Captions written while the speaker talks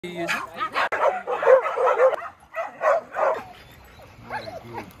Very good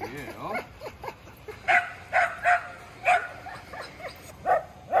girl.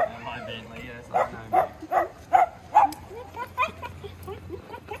 My Bentley, yes, I know.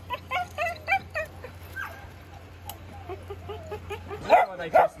 That's why they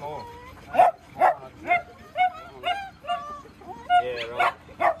too small. Yeah, right.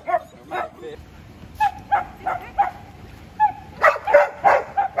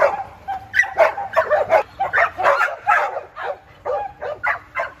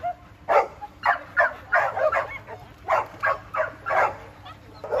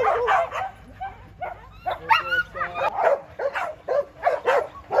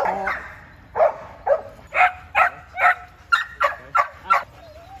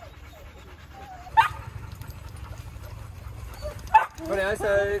 Anyway,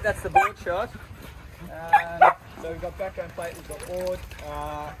 so that's the board shot. So we've got background plate, we've got board.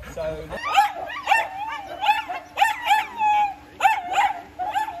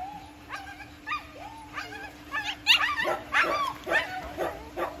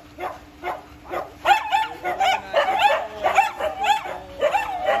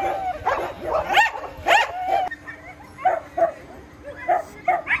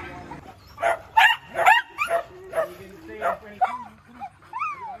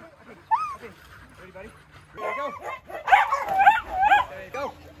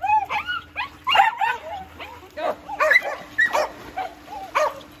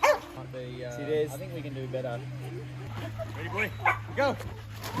 I think we can do better. Ready, boy? Go!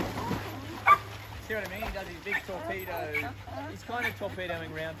 See what I mean? He does his big torpedo. He's kind of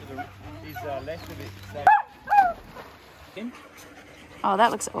torpedoing around to his left of it. So. Oh,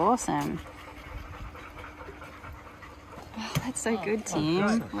 that looks awesome. Oh, that's so good,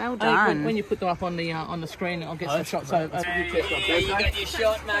 Tim. Well done. When you put them up on the screen, I'll get some shots. So, yeah, you got your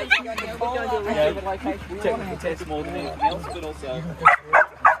shot, mate. You got your ball. technical test more than anything else, but also.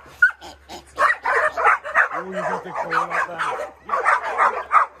 Oh, you got the call like that.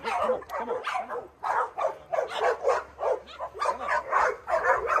 Come on.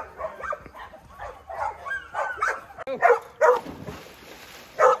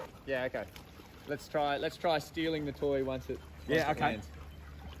 Yeah, okay. Let's try stealing the toy once it lands.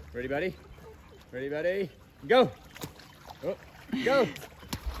 Ready, buddy? Ready, buddy? Go! Oh, go!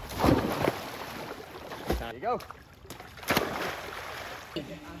 There you go.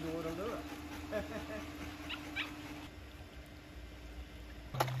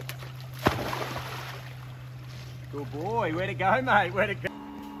 Good boy. Where'd it go, mate? Where'd it go?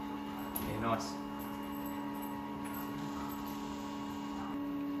 Yeah, nice.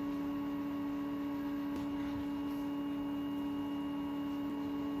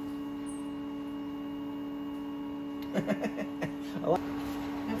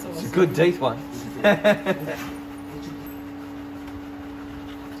 It's a good teeth one.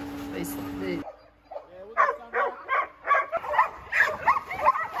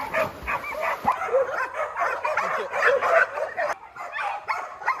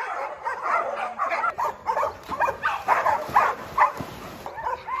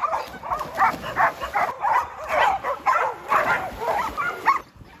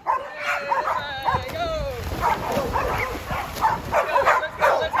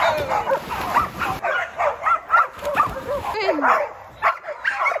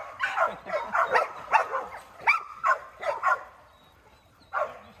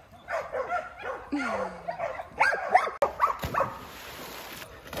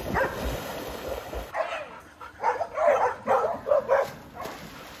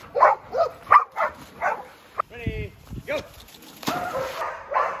 Ready, go!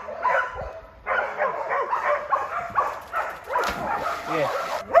 Yeah.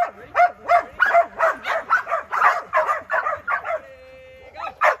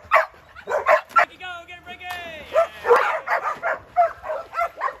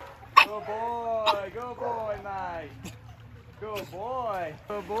 Good boy, mate. Good boy.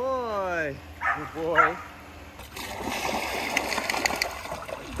 Good boy. Good boy.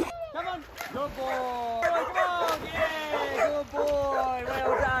 Come on. Good boy. Come on. Yeah. Good boy.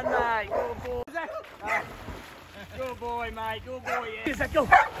 Well done, mate. Good boy. Good boy, mate. Good boy. Yeah. Here's that go.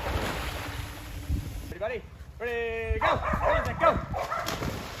 Ready, buddy? Ready, go. Here's that go.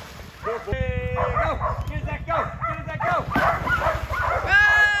 Good boy. Go. Here's that go. Here's that go.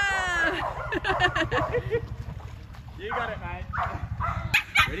 You got it, mate.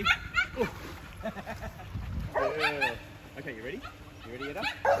 Ready? Yeah. Okay, you ready? You ready to get up?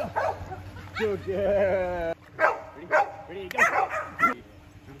 Good girl. Ready? Ready, go.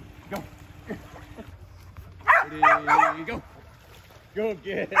 Go. Ready, go. Good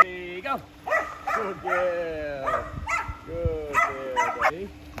girl. Ready, go. Good girl. Good girl, buddy.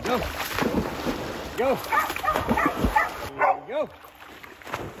 Go. Go. Here we go.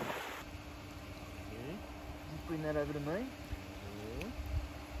 Okay. Just bring that over to me. Yeah.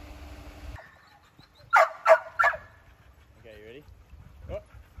 Okay, you ready? Oh.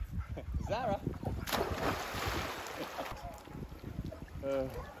 Zara.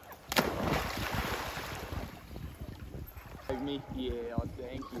 Like me? Yeah, oh,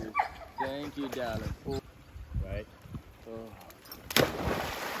 thank you. Thank you, darling. Oh. Right. Oh.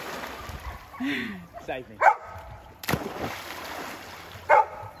 Save me.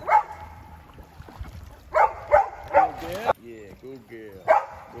 Good girl. Yeah, good girl.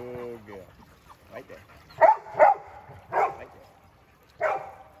 Good girl. Right there. Right there.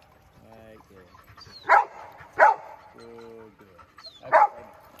 Right there. Good girl. Okay.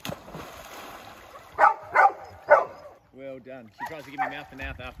 Well done. She tries to give me mouth to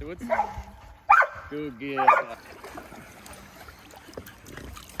mouth afterwards. Good girl.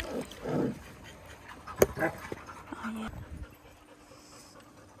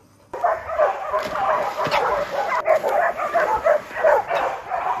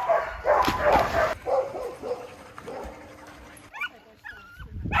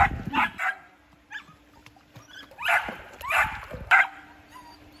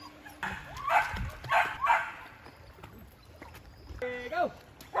 There you go.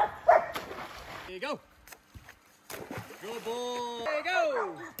 There you go. Good boy. There you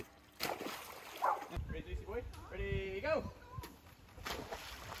go. Ready, Lucy boy? Ready, go.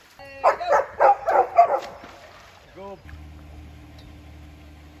 There you go. Good.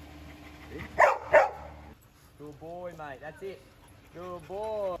 Good boy, mate. That's it. Good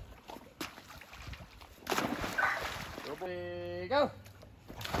boy. Good boy. There you go.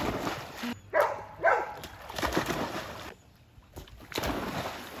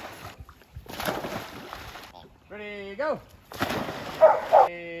 Ready, go.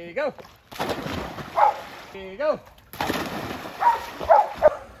 Ready, go. Ready, go.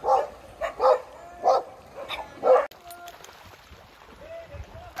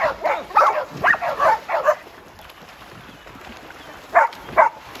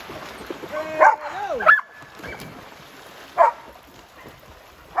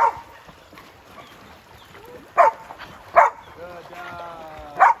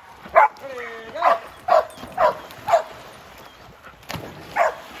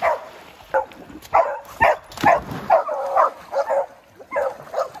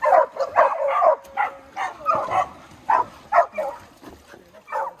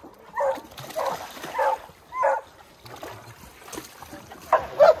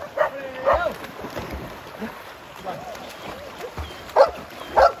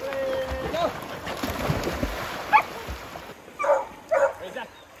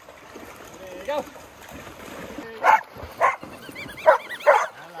 Go.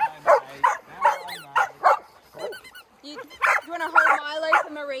 You want to hold Milo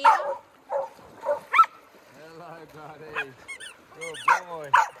for Maria? Hello, buddy. Good boy.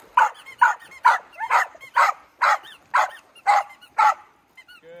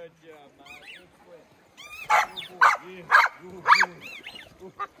 Good job, mate. Good boy. Yeah. Good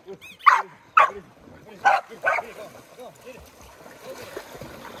boy.